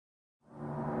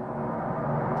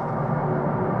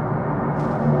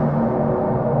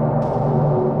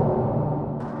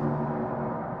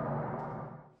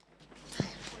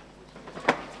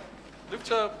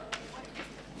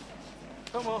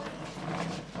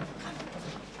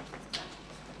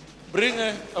Bring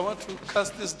her. I want to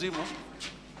cast this demon.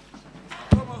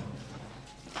 Come on.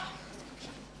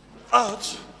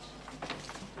 Out.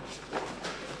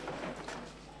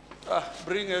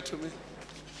 Bring her to me.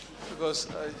 Because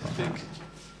I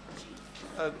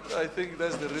think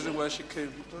that's the reason why she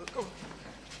came. Come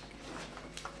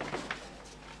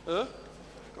on.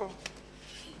 Come on.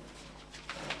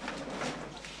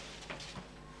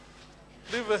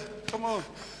 Leave her. Come on.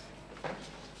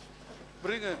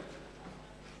 Bring her.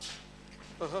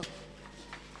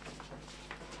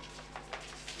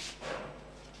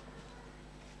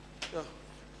 Yeah.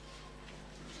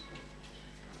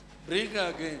 Bring her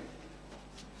again.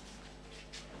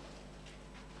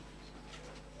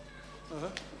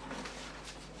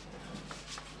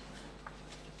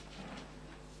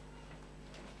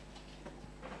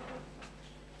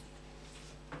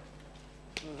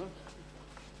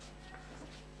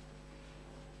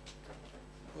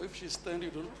 If she's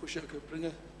standing, don't push her. Bring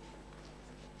her.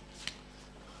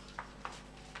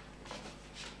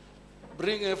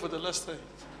 Bring her for the last time.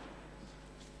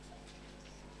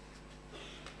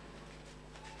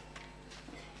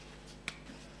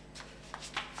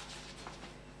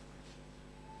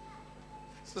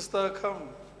 Sister, come.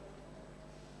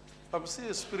 I'm seeing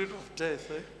a spirit of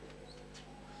death.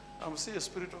 I'm seeing a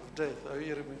spirit of death. Are you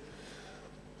hearing me?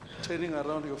 Turning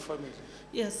around your family.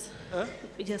 Yes. Huh?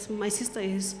 Yes, my sister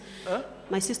is. Huh?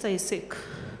 My sister is sick.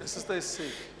 Your sister is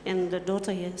sick. And the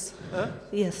daughter, yes. Huh?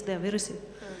 Yes, they are very sick.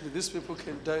 And these people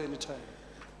can die anytime.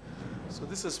 So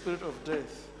this is a spirit of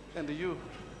death. And your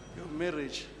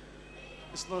marriage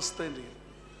is not standing.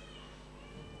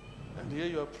 And here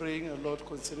you are praying a lot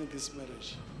concerning this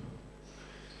marriage.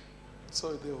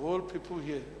 So the whole people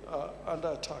here are under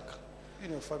attack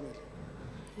in your family.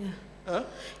 Yeah. Huh?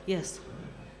 Yes.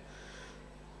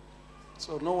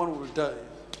 So no one will die.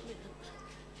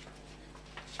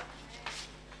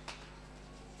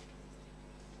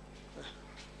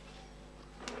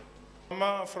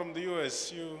 Mama from the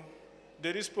US,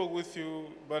 Daddy spoke with you,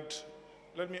 but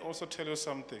let me also tell you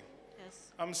something.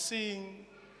 Yes. I'm seeing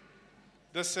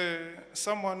there's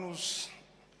someone who's,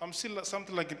 I'm seeing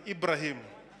something like an Ibrahim.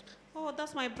 Oh,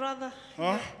 that's my brother.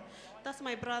 Huh? That's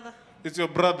my brother. It's your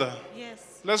brother.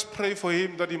 Yes. Let's pray for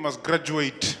him that he must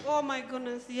graduate. Oh my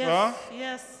goodness. Yes. Huh?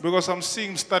 Yes. Because I'm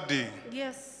seeing him studying.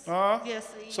 Yes. Huh?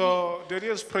 Yes. So Daddy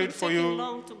has prayed for you.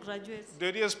 Long to graduate.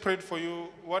 Daddy has prayed for you.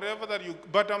 Whatever that you,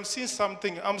 but I'm seeing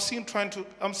something. I'm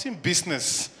seeing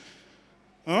business.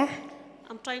 Huh?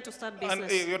 I'm trying to start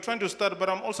business. And you're trying to start, but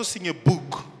I'm also seeing a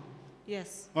book.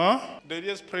 Yes. Huh? Daddy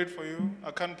has prayed for you.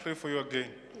 I can't pray for you again.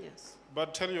 Yes.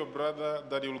 But tell your brother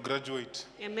that he will graduate.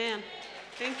 Amen.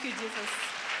 Thank you, Jesus.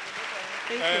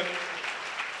 Thank And, you.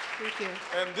 Thank you.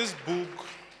 And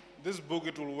this book,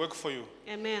 it will work for you.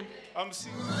 Amen. I'm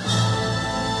seeing.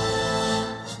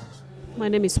 My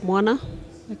name is Mwana.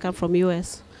 I come from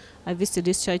US. I visited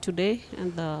this church today,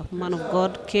 and the man of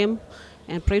God came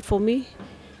and prayed for me.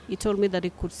 He told me that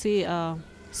he could see a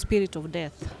spirit of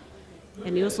death.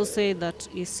 And he also said that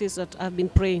he sees that I've been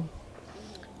praying.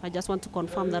 I just want to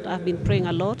confirm that I've been praying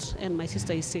a lot and my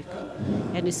sister is sick.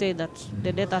 And he said that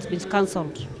the death has been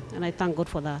cancelled, and I thank God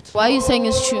for that. Why are you saying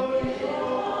it's true?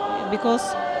 Because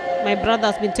my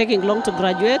brother has been taking long to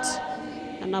graduate,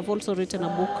 and I've also written a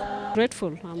book. I'm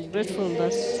grateful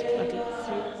that